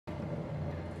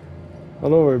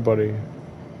Hello everybody,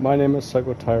 my name is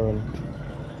Psycho Tyrant,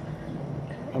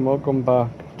 and welcome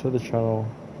back to the channel,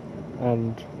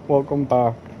 and welcome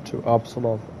back to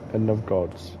Apsulov End of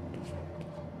Gods.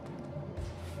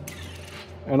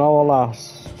 In our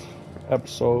last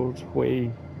episode,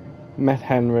 we met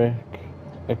Henrik,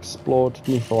 explored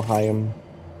Niflheim,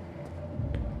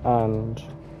 and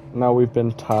now we've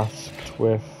been tasked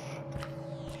with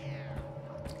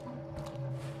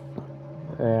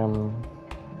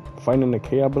finding the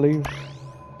key, I believe,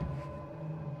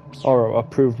 or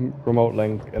approved remote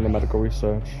link in the medical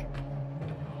research.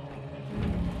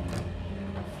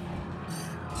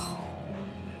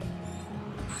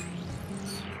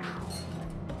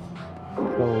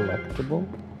 Collectible?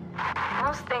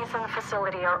 Most things in the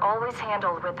facility are always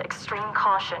handled with extreme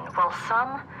caution, while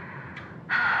some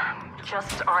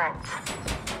just aren't.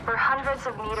 We're hundreds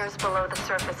of meters below the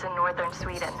surface in northern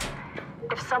Sweden.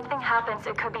 If something happens,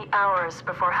 it could be hours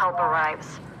before help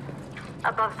arrives.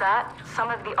 Above that, some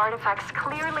of the artifacts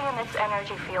clearly emit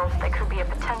energy fields that could be a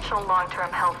potential long-term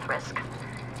health risk.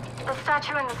 The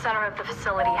statue in the center of the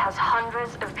facility has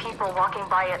hundreds of people walking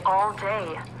by it all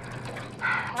day.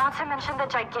 Not to mention the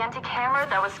gigantic hammer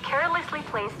that was carelessly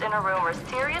placed in a room where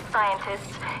serious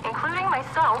scientists, including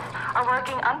myself, are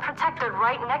working unprotected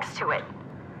right next to it.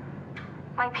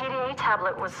 My PDA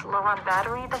tablet was low on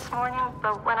battery this morning,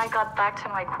 but when I got back to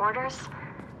my quarters,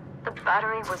 the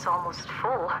battery was almost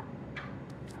full.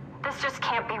 This just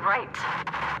can't be right.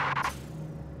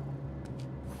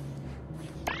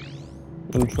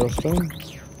 Interesting.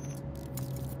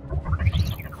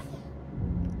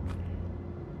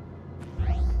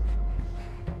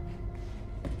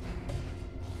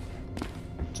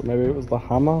 So maybe it was the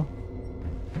hammer?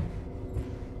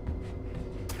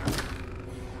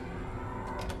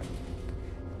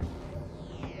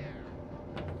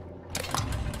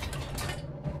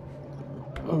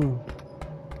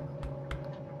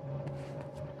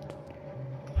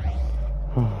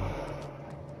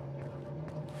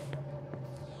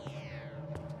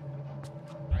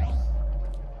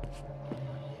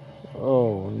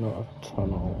 Oh, not a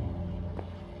tunnel.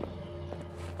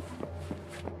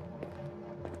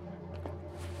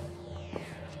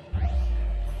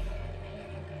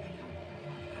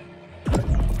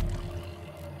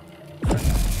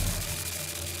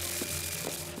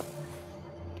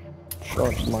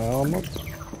 Charge my arm up.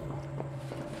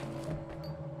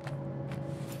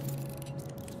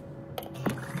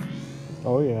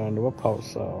 Oh yeah, into a power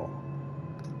cell.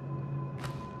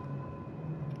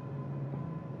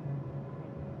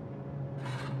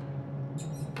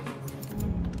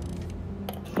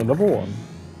 Another one.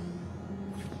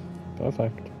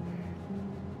 Perfect.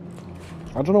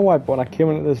 I don't know why, but when I came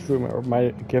into this room,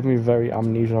 it gave me very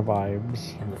Amnesia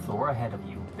vibes. In the floor ahead of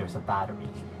you, there's a battery.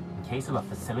 In case of a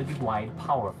facility-wide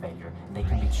power failure, they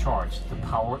can be charged to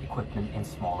power equipment in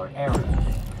smaller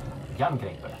areas.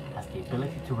 Gungraper has the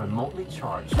ability to remotely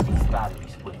charge these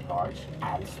batteries with large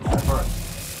and small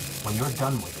bursts. When you're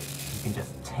done with it, you can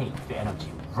just take the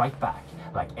energy right back,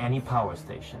 like any power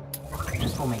station.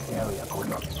 This will make the area go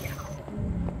dark.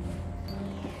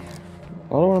 I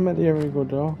don't want to make the area go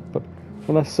dark, but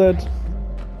when I said,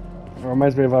 it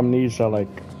reminds me of Amnesia, like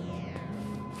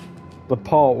the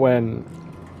part when,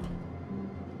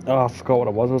 oh, I forgot what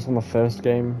it was on the first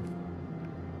game,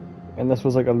 and this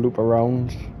was like a loop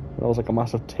around, and there was like a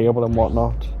massive table and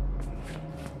whatnot.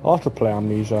 I'll have to play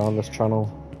Amnesia on this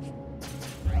channel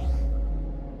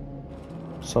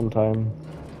sometime.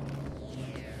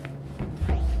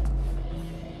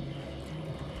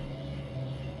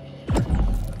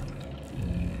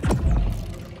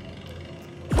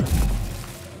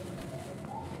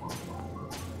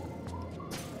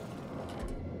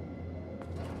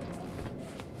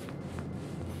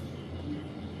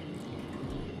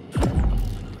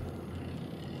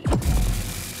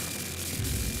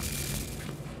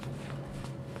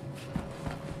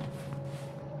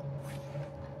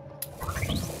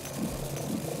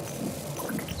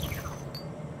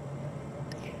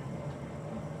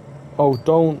 Oh,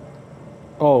 don't.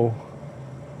 Oh.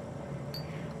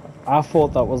 I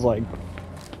thought that was like,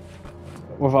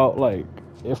 without like,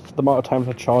 if the amount of times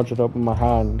I charge it up in my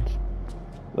hand,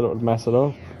 that it would mess it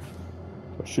up.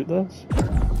 Do I shoot this?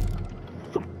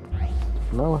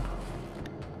 No.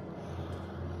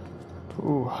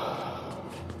 Ooh.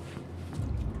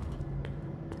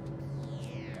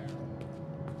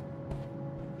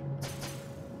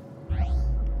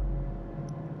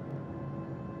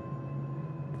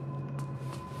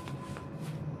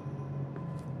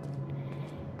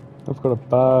 I've got a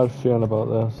bad feeling about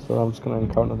this, so I'm just going to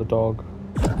encounter the dog.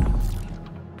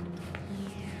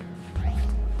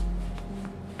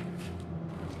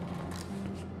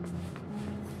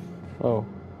 Oh.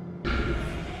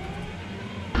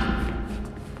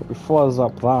 But before I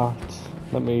zap that,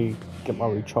 let me get my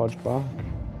recharge back.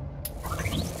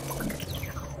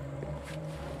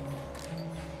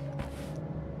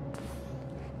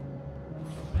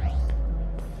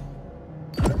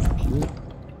 Pew.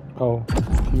 Oh,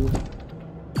 pew.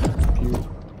 Pew.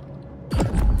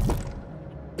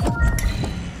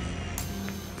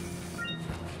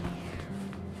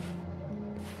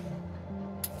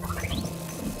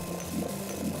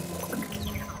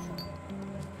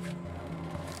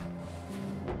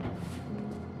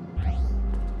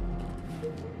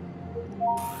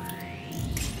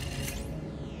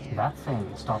 That thing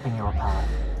stopping your path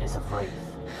is a wraith,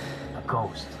 a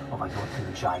ghost of a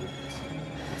Jotun giant.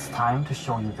 It's time to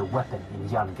show you the weapon in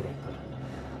Jangreper.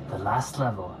 The last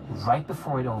level, right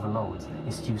before it overloads,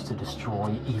 is used to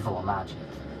destroy evil magic.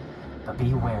 But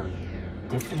be wary,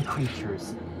 different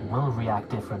creatures will react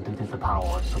differently to the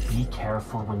power, so be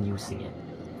careful when using it.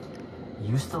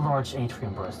 Use the large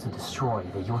atrium burst to destroy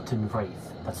the Jotun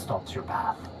wraith that stops your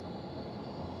path.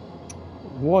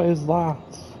 What is that?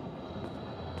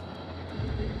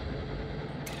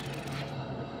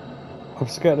 I'm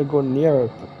scared to go near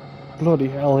it, but bloody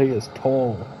hell, he is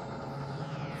tall.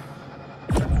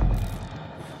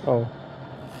 Oh.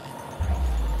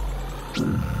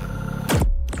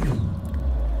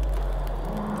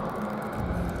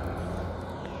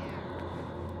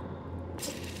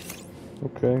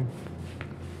 Okay.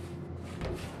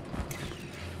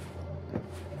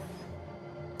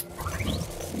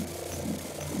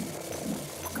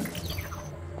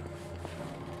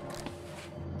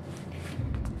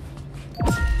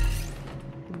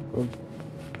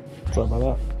 Sorry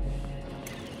about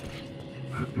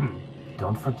that.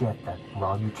 Don't forget that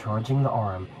while you're charging the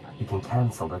arm, you can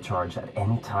cancel the charge at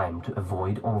any time to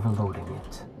avoid overloading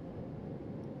it.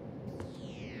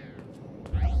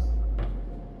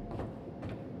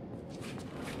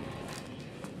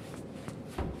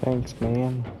 Thanks,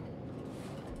 man.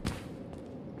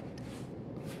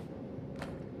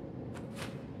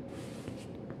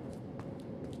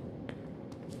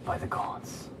 By the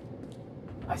gods.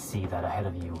 I see that ahead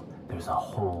of you, there's a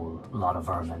whole lot of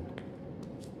vermin.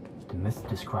 The myth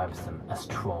describes them as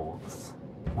trolls.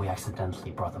 We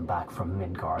accidentally brought them back from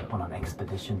Midgard on an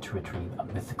expedition to retrieve a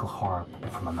mythical harp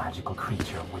from a magical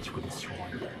creature which we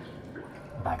destroyed.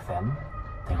 Back then,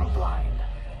 they were blind.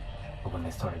 But when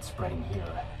they started spreading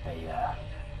here,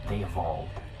 they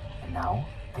evolved. And now,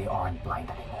 they aren't blind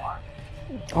anymore.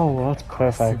 Oh, well, that's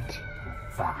perfect.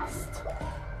 Fast.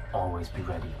 Always be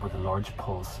ready with a large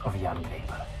pulse of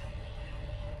Jangreper.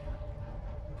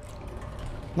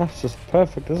 That's just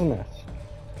perfect, isn't it?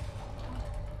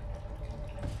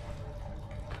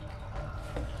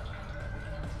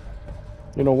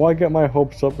 You know, why get my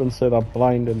hopes up and say they're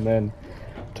blind and then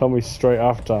tell me straight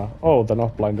after, oh, they're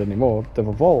not blind anymore, they've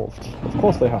evolved. Of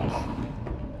course they have.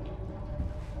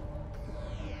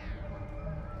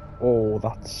 Oh,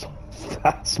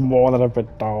 that's more than a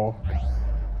bit dark.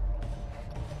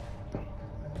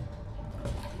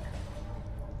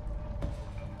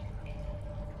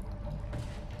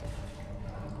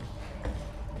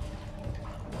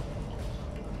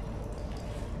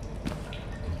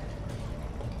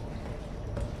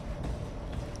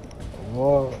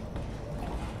 Whoa.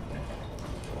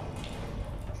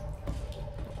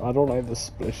 I don't like the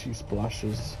splishy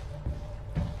splashes.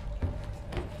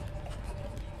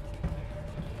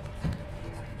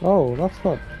 Oh, that's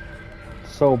not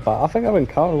so bad. I think I've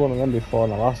encountered one of them before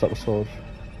in the last episode.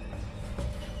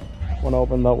 When I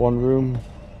opened that one room.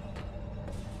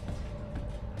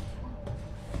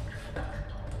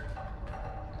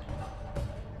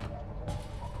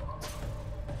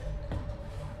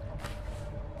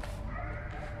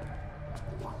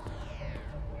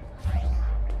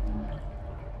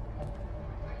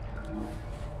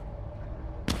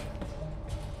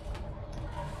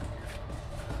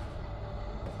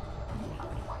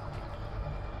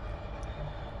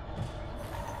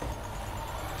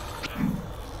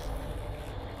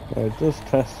 Right, just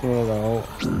testing it out.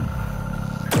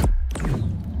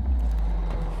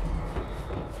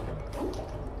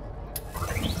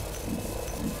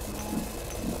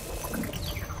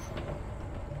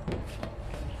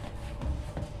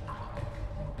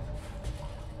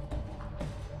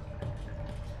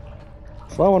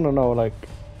 So I want to know, like,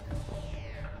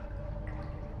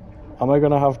 am I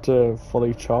gonna have to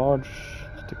fully charge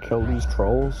to kill these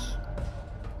trolls?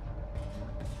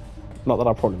 Not that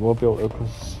I probably will be able to,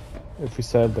 because if we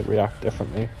said they react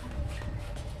differently,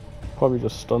 probably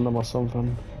just stun them or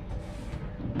something.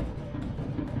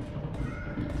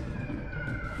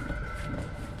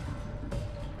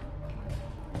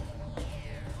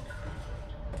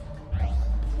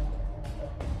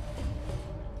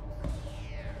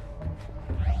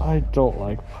 I don't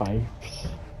like pipes.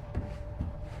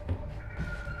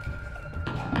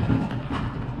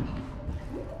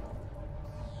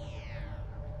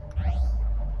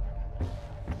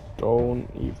 Don't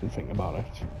even think about it.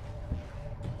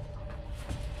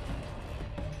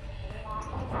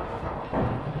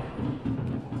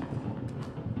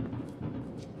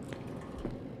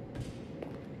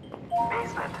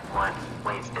 Basement 1,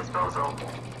 waste disposal.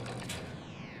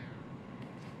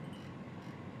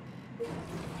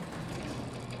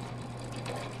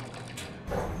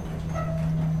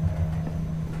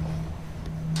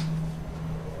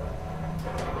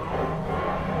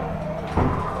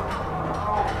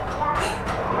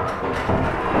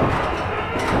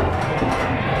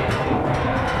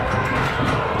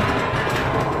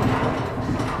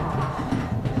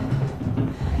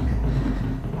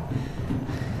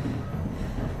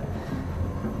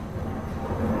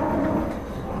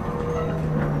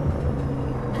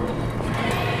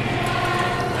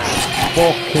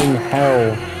 Fucking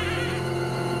hell.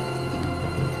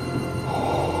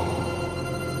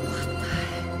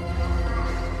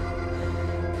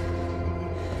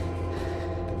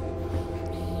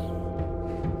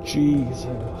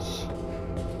 Jesus.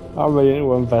 I really need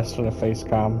to invest in a face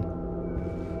cam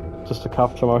just to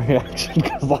capture my reaction,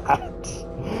 because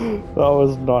that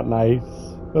was not nice.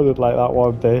 I didn't like that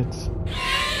one bit.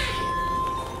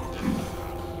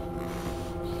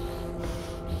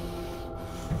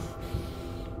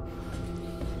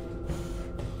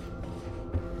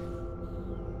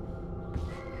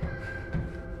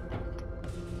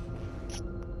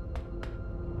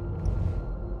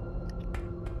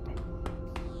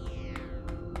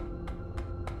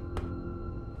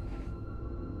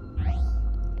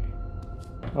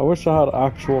 I wish I had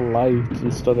actual light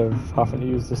instead of having to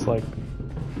use this, like...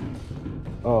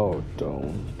 Oh,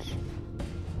 don't.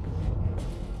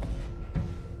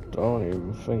 Don't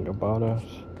even think about it.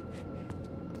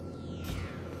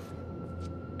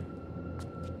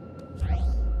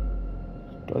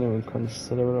 Don't even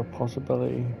consider it a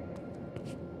possibility.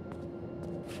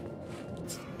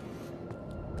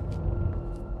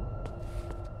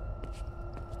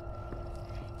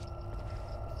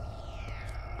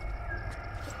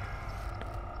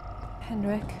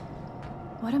 Henrik,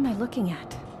 what am I looking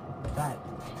at?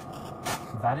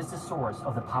 That is the source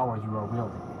of the power you are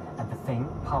wielding, and the thing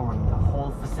powering the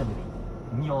whole facility,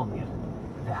 Mjolnir,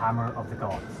 the hammer of the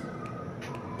gods.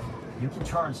 You can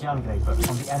charge Jangreper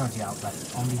on the energy outlet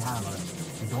on the hammer,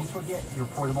 and don't forget your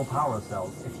portable power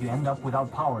cells if you end up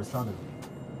without power suddenly.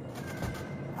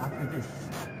 After this,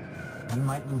 you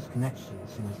might lose connection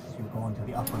as soon as you go into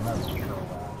the upper level, so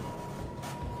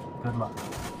good luck.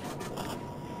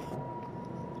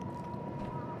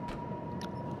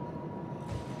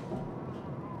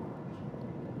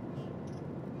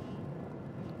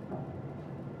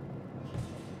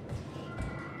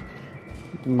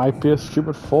 Might be a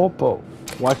stupid thought, but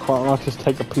why can't I just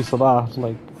take a piece of that?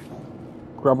 Like,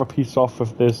 grab a piece off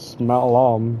of this metal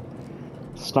arm,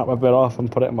 snap a bit off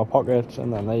and put it in my pocket,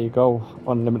 and then there you go,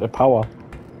 unlimited power.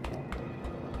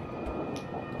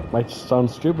 Might sound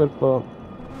stupid, but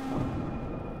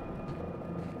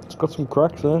it's got some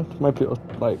cracks in it. Might be able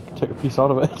to, like, take a piece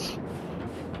out of it.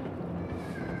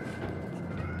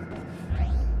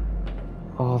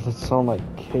 Oh, they sound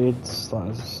like kids. That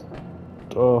is just...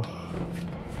 Ugh.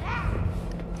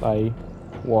 Hey,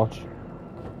 what?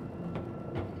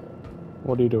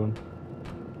 What are you doing?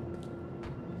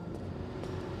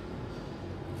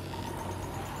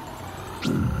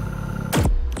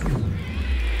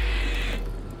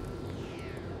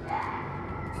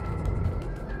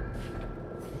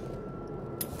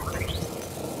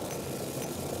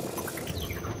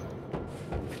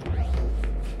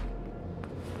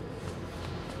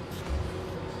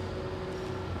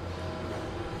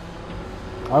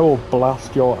 I will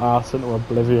blast your ass into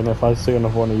oblivion if I see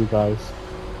another one of you guys.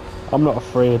 I'm not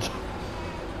afraid.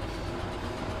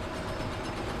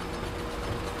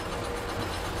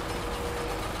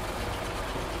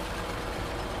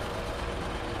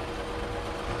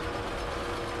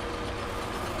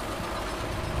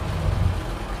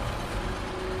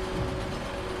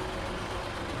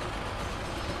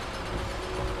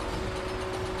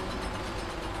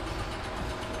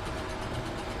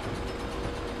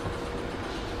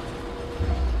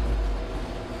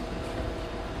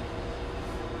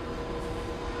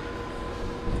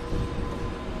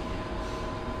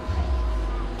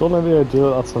 Don't have the idea that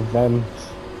that's a vent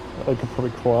that I could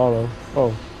probably crawl out of.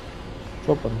 Oh, it's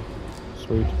open.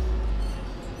 Sweet.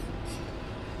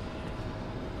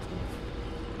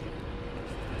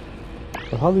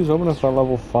 But how are these open if they're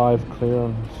level 5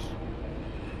 clearance?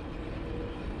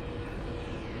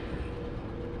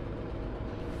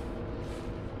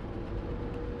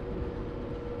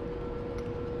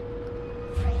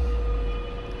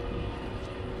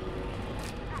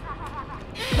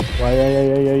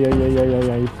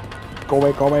 Ay. Go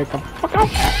away, come fuck up!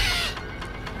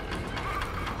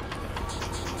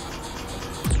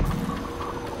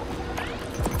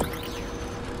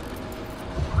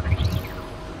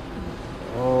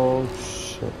 Oh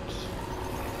shit.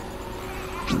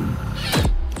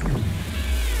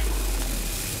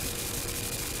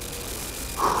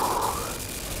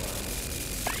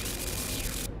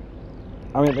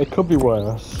 I mean, it could be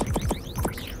worse.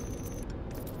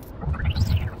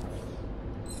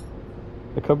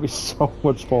 It could be so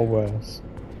much more worse.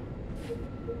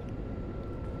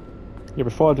 Yeah,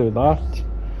 before I do that,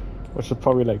 which is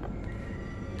probably like...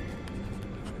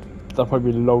 There'll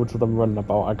probably be loads of them running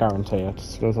about, I guarantee it, as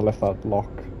soon as I lift that lock.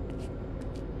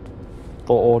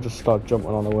 They'll all just start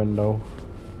jumping on the window.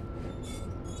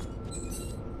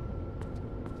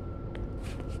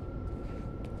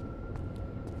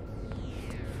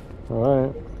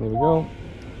 Alright, here we go.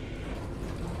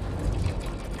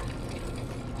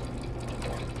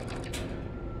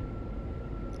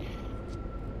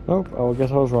 Nope, I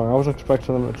guess I was wrong. I was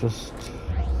expecting them to just...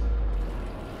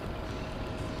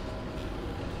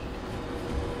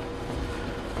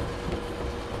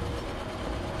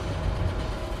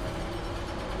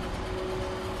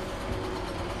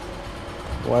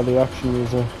 Why the action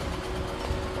music?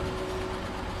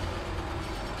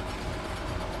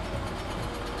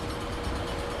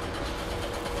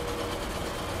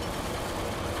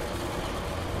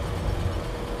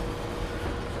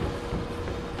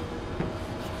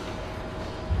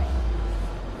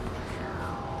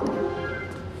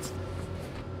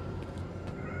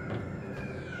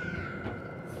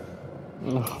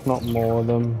 Ugh, not more of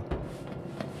them.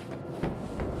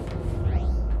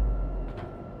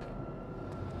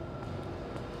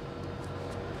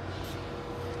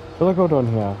 Will I go down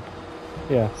here?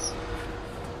 Yes.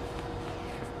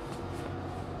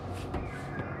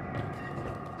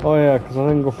 Oh yeah, because I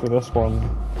didn't go through this one.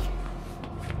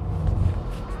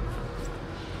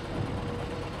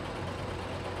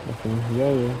 I can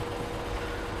hear you.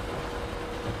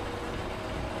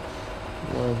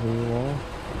 Wherever you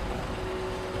are.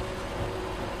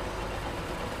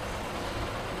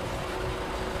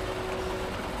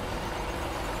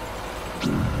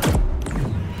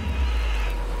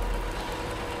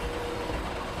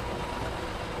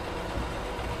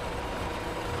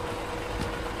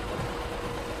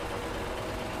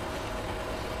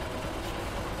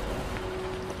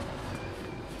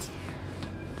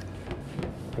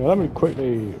 Yeah, let me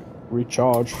quickly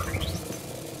recharge.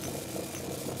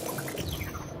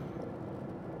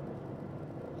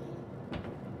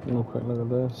 No quick look at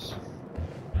this.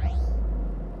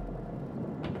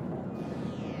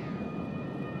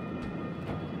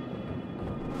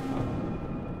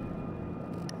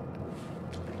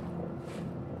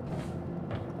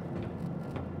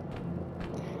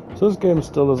 So this game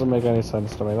still doesn't make any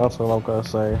sense to me, that's all I've got to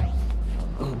say.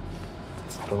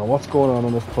 I don't know what's going on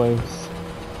in this place.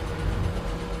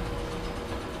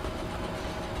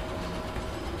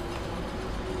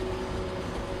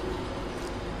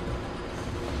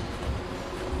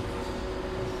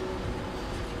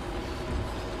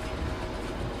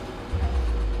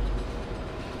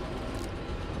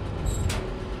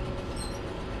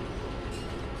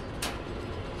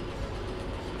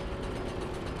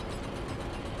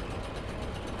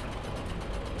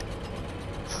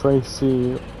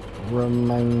 Tracy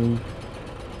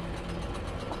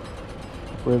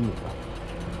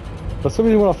For some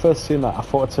reason when I first seen that, I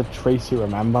thought it said Tracy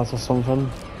remembers or something.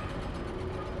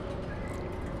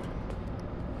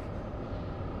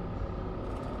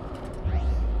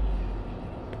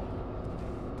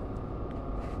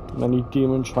 Many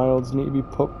demon childs need to be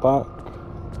put back.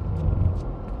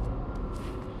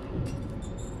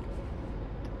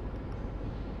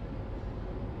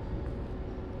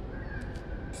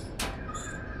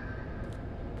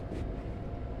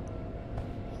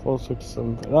 Four, 6,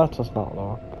 7. That does not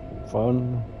lock.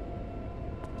 Fun.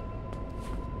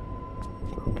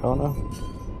 Encounter.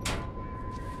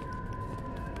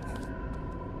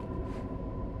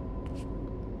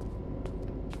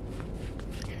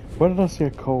 Where did I see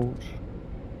a code?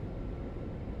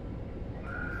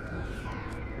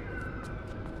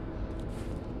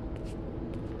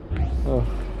 Oh,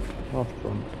 I've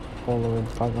gone all the way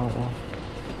back out there.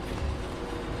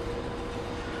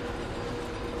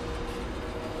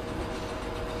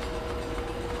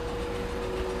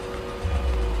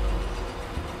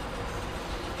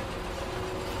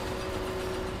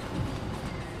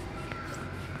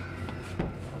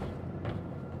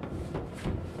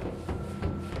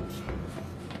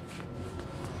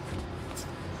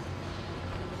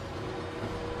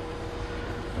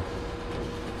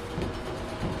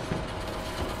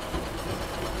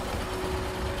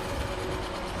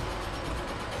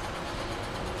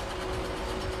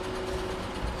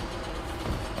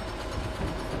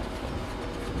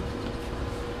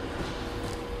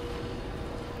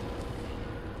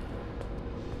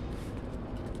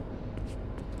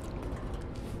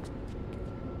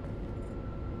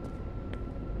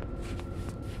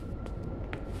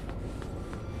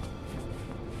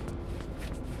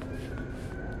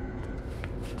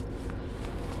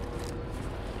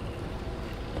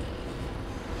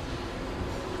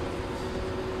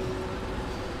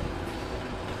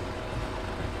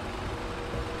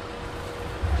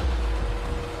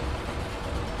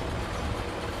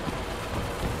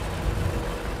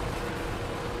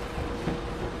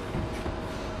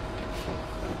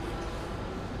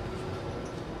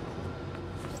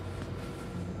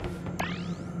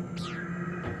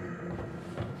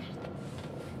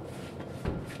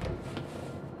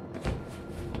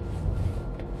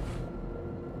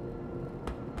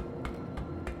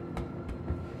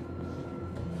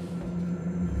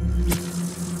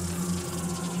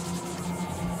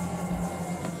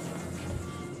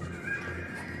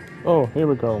 Oh, here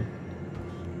we go.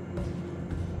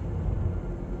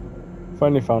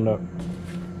 Finally found out.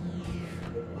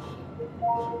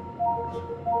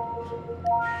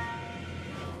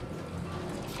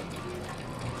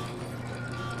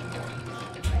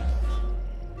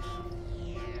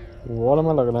 What am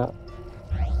I looking at?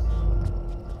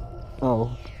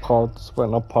 Oh, pods. Well,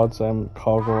 not pods,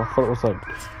 cargo. I thought it was like...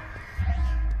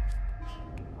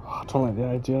 I don't like the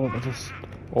idea that they just...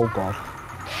 Oh god.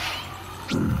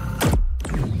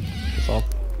 It's off.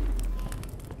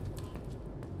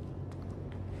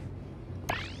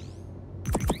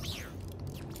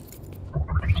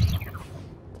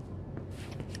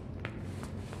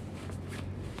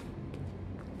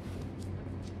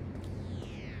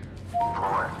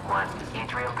 Floor 1,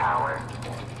 atrium power.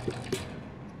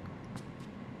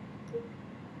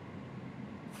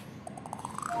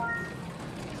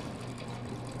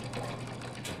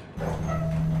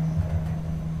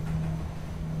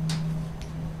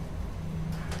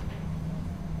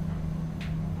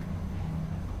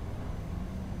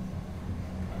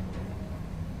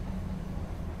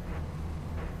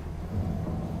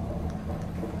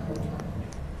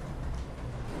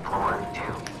 Floor 2,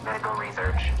 medical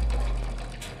research.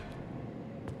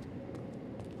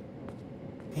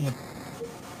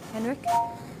 Henrik,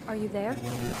 are you there?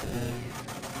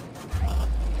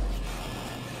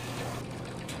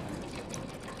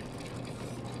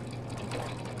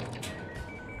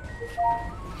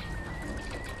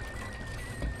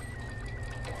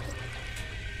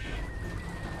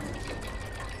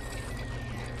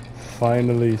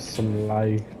 Finally, some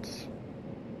light.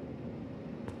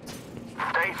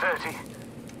 Day 30.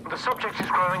 The subject is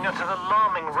growing at an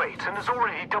alarming rate and has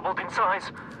already doubled in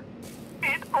size.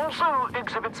 It also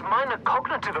exhibits minor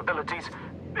cognitive abilities,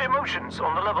 emotions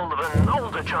on the level of an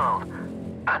older child,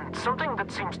 and something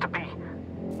that seems to be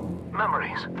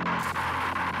memories.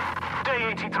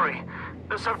 Day 83.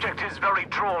 The subject is very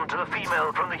drawn to the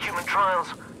female from the human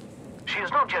trials. She is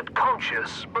not yet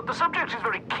conscious, but the subject is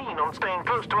very keen on staying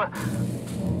close to her,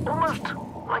 almost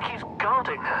like he's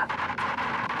guarding her.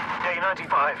 Day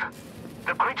 95.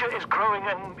 The creature is growing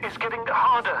and is getting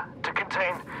harder to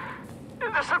contain.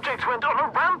 The subject went on a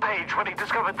rampage when he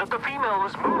discovered that the female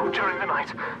was moved during the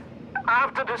night.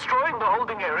 After destroying the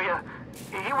holding area,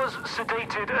 he was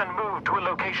sedated and moved to a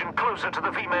location closer to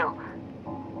the female.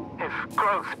 If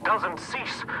growth doesn't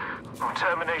cease,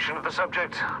 termination of the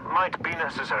subject might be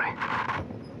necessary.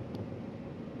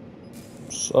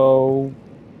 So...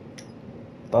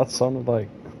 that sounded like...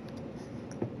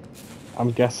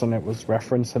 I'm guessing it was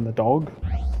referencing the dog?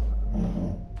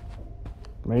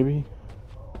 Maybe?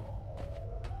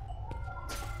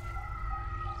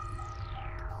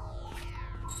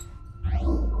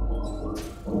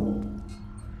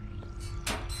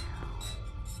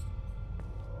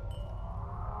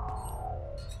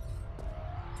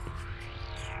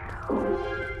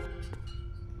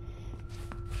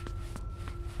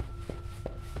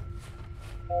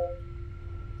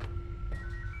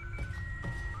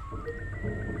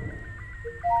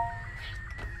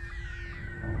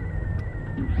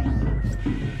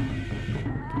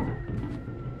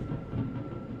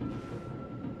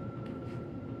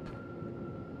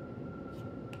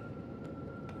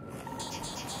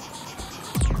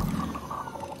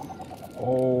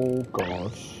 Oh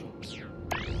gosh.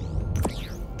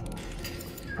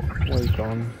 Where you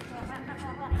gone?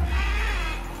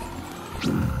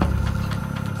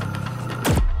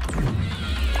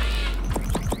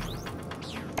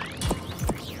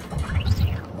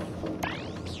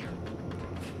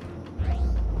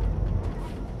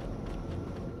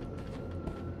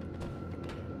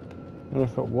 And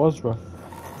if it was rough.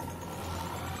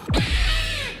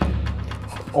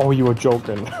 Oh, you were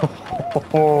joking.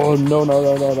 Oh, no, no,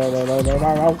 no, no, no, no, no, no,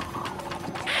 no, no.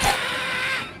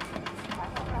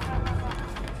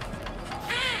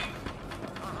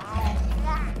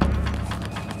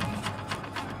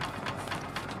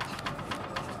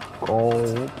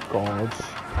 Oh, God.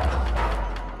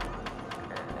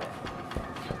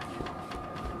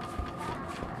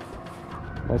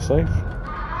 Am I safe?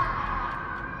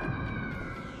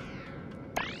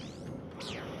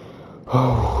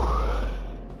 Oh.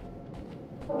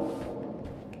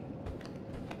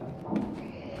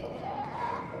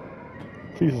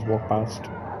 Please just walk past.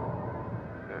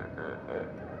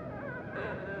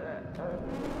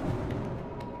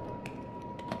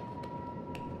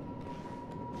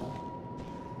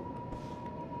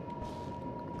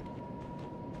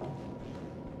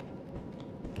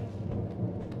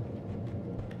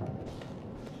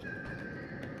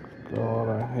 God,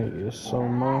 I hate you so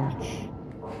much.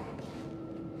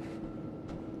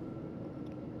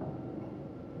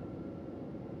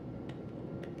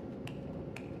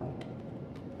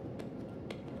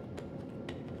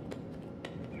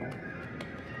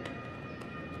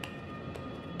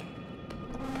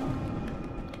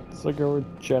 It's like a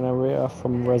regenerator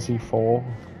from Resi 4.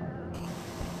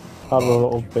 Had a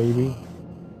little baby.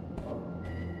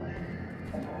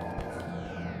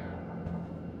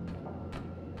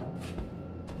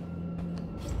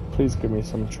 Please give me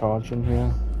some charge in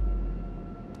here.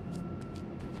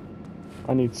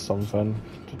 I need something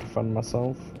to defend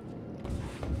myself.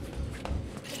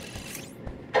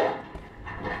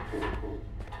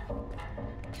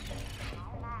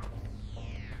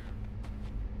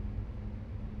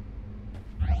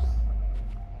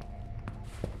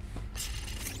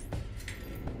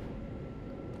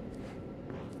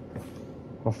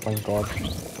 Oh, thank God.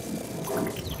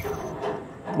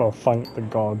 Well, thank the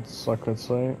gods, I could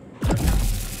say.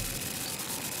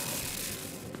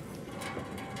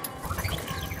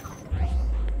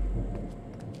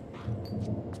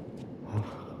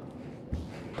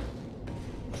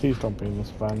 Please don't be in this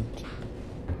vent.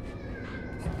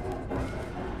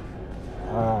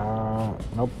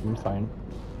 Nope, I'm fine.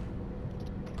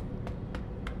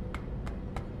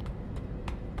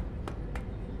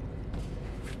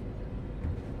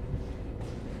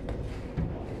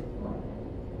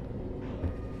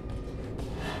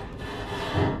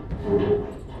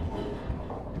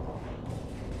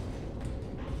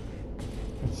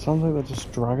 It sounds like they're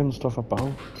just dragging stuff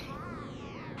about.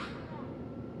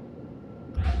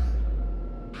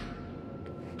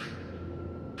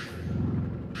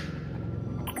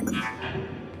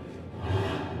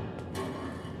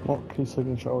 What key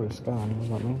signature already scanned? What does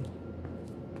that mean?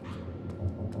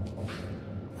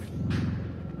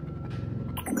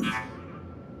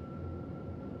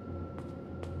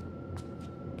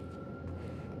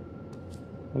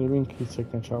 What do you mean key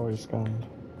signature already scanned?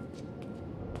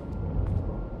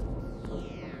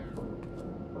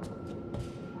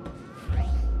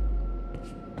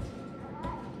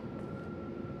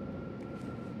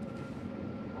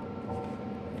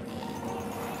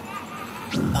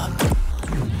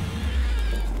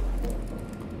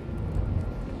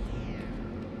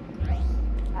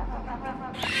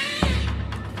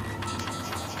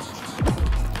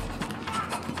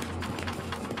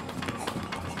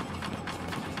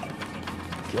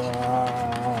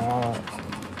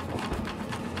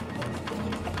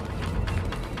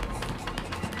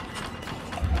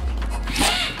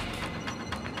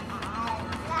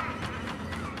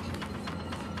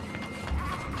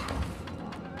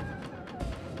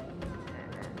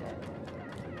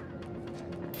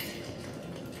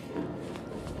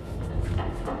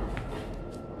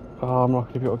 Oh, I'm not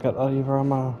gonna be able to get that either,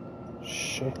 am I?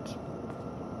 Shit.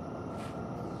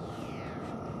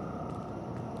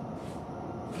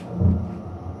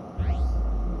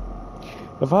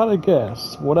 If I had to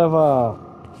guess, whatever...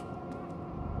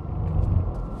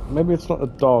 Maybe it's not a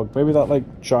dog, maybe that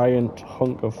like giant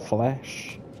hunk of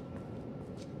flesh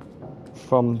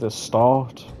from the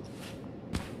start.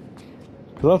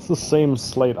 Because that's the same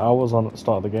slate I was on at the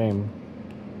start of the game.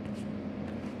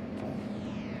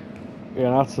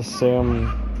 Yeah, that's the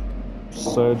same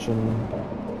surgeon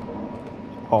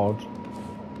pod,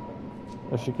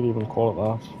 if you could even call it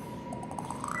that.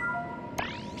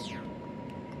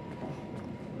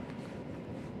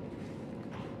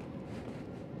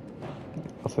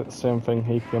 That's like the same thing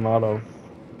he came out of.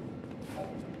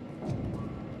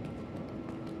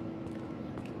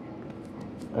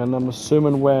 And I'm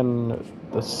assuming when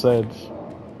they said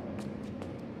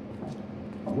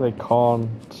they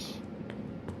can't,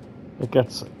 it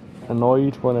gets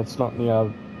annoyed when it's not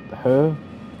near her.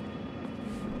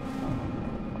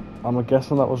 I'm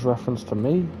guessing that was reference to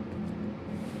me.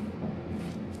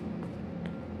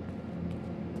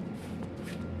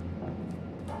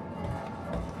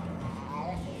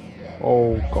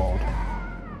 Oh God.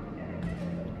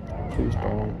 Please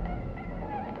don't.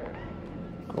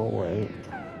 Go away.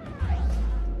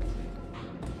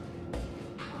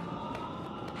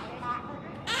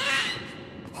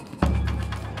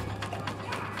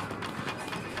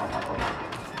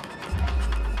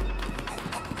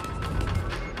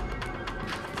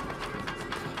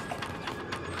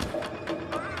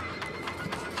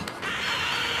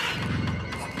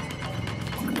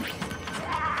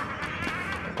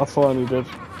 That's all I needed.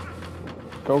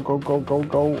 Go, go, go, go,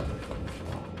 go.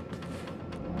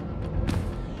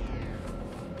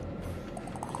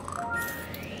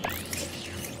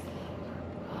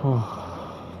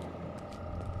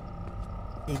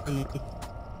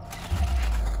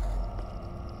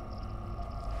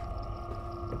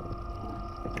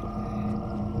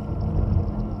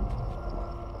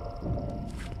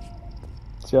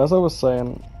 See, as I was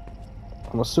saying,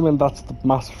 I'm assuming that's the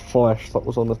massive flesh that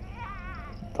was on the...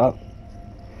 that...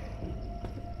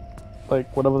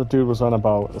 like, whatever the dude was on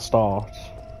about at the start,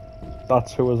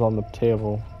 that's who was on the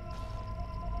table.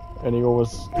 and he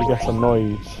gets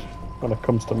annoyed when it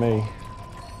comes to me.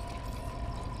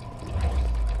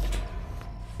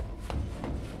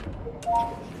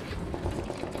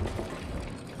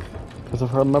 Because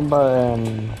if I remember,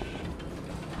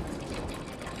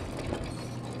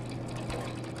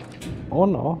 or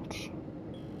not,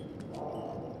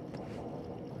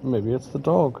 maybe it's the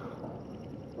dog.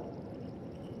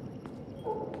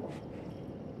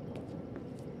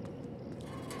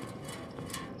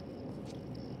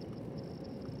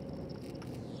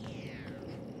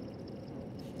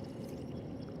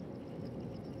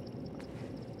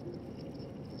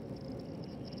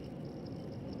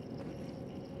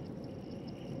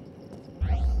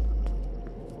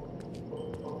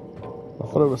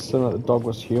 I thought it was saying that the dog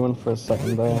was human for a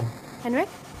second there. Henrik?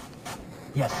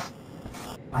 Yes.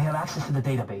 I have access to the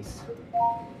database.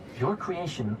 Your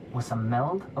creation was a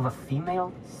meld of a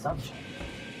female subject,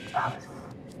 Alice,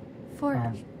 For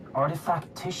and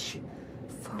artifact tissue.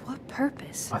 for what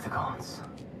purpose? By the gods,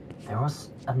 there was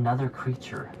another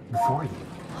creature before you.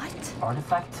 What?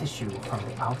 Artifact tissue from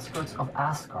the outskirts of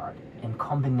Asgard in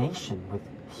combination with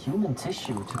human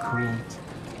tissue to create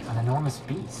an enormous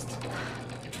beast.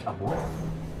 A wolf.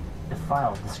 The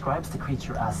file describes the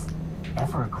creature as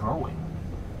ever-growing,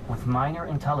 with minor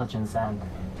intelligence, and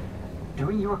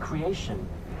during your creation,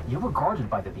 you were guarded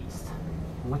by the beast,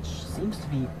 which seems to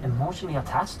be emotionally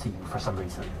attached to you for some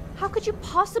reason. How could you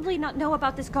possibly not know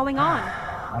about this going on?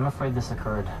 I'm afraid this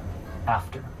occurred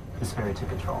after the spirit took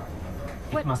control.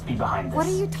 What- It must be behind this. What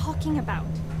are you talking about?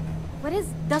 What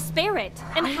is the spirit?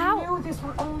 And how? I knew this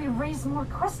would only raise more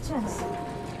questions.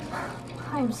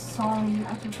 I'm sorry you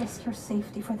had to risk your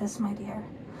safety for this, my dear.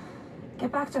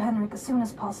 Get back to Henrik as soon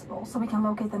as possible so we can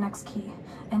locate the next key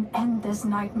and end this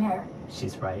nightmare.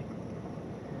 She's right.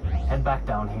 Head back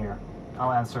down here.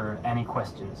 I'll answer any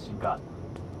questions you've got.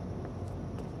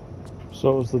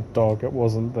 So it was the dog, it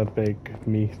wasn't the big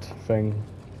meat thing.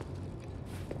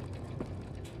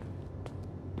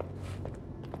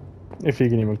 If you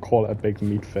can even call it a big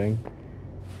meat thing.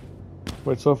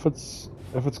 Wait, so if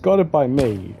it's guarded by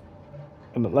me,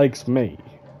 and it likes me,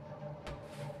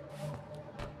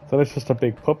 then it's just a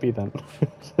big puppy then.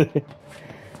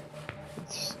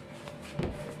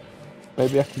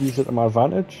 Maybe I can use it to my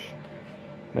advantage?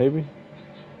 Maybe?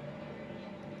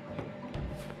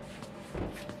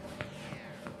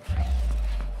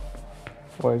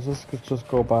 Wait, is this could just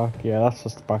go back? Yeah, that's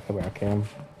just back the way I came.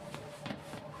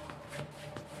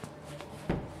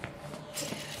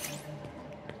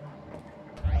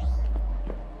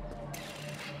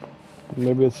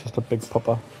 Maybe it's just a big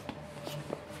pupper.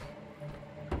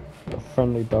 A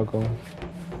friendly doggo.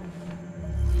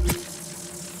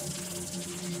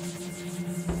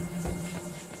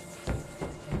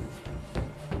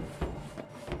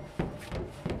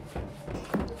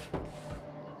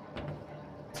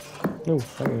 Oh,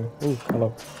 thank you. Oh,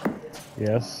 hello.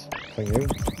 Yes, thank you.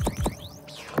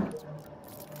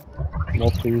 No,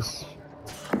 please.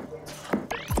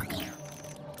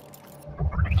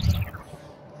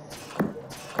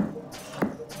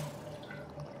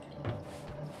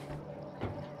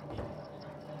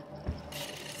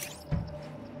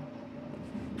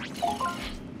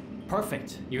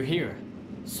 Perfect, you're here.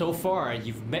 So far,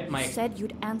 you've met my... You said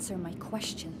you'd answer my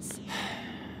questions.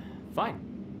 Fine.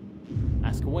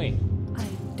 Ask away. I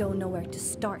don't know where to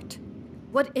start.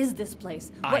 What is this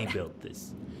place? I built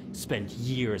this. Spent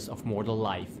years of mortal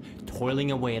life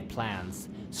toiling away at plans,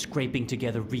 scraping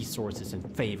together resources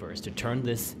and favors to turn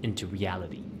this into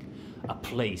reality. A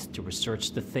place to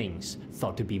research the things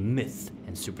thought to be myth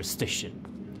and superstition.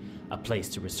 A place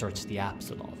to research the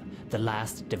Apsulov, the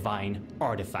last divine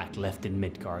artifact left in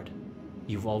Midgard.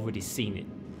 You've already seen it,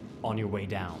 on your way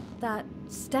down. That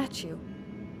statue.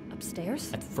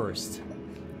 Upstairs? At first,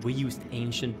 we used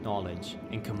ancient knowledge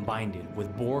and combined it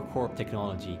with Bohr Corp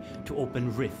technology to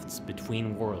open rifts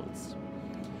between worlds.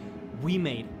 We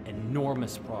made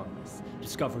enormous progress,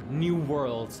 discovered new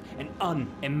worlds and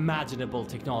unimaginable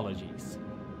technologies.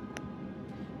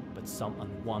 But some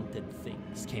unwanted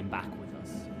things came back with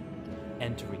us,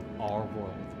 entering our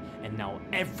world, and now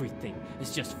everything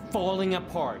is just falling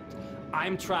apart.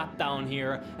 I'm trapped down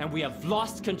here, and we have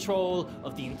lost control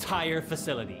of the entire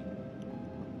facility.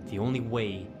 The only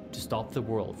way to stop the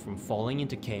world from falling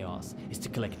into chaos is to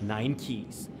collect 9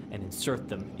 keys and insert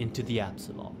them into the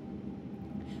Apsulov.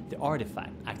 The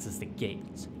artifact acts as the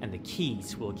gate, and the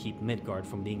keys will keep Midgard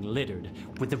from being littered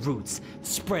with the roots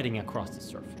spreading across the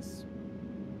surface.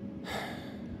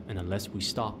 And unless we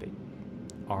stop it,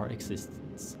 our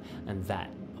existence and that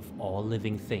of all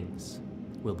living things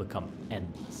will become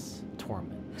endless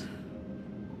torment.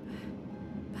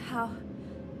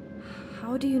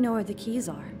 How do you know where the keys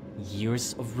are?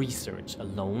 Years of research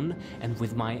alone and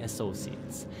with my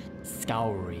associates,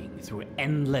 scouring through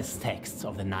endless texts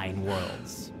of the 9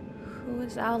 worlds. Who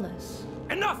is Alice?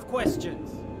 Enough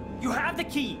questions! You have the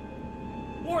key!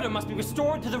 Order must be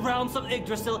restored to the realms of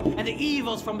Yggdrasil, and the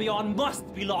evils from beyond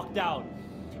must be locked down.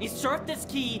 Insert this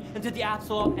key into the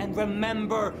Apsulov and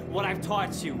remember what I've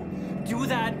taught you. Do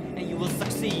that and you will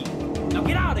succeed. Now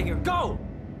get out of here, go!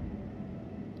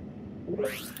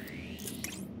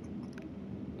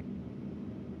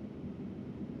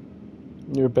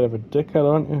 You're a bit of a dickhead,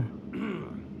 aren't you?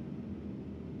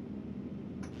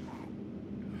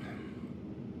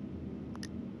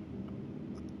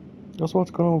 That's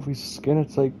what's going on with his skin.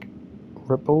 It's like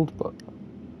rippled, but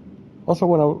also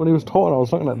when he was talking, I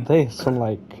was looking at this and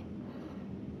like,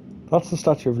 that's the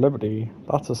Statue of Liberty.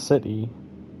 That's a city.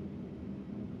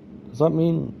 Does that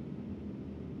mean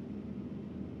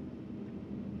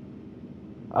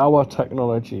our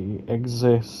technology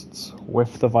exists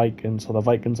with the Vikings, or the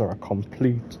Vikings are a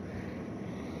complete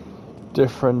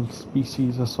different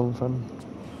species or something?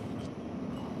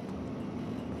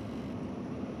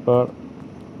 But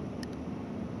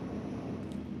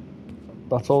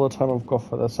that's all the time I've got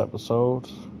for this episode.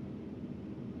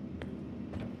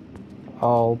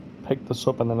 I'll pick this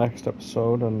up in the next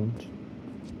episode and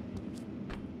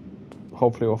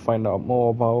hopefully we'll find out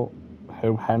more about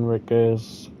who Henrik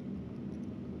is,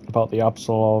 about the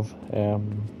Apsulov,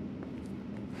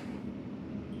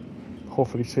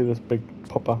 hopefully see this big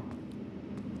pupper.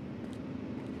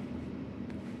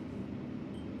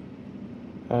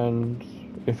 And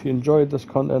if you enjoyed this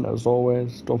content, as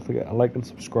always, don't forget to like and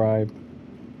subscribe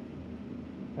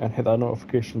and hit that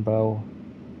notification bell,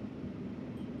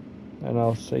 and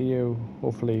I'll see you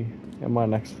hopefully in my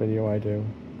next video I do.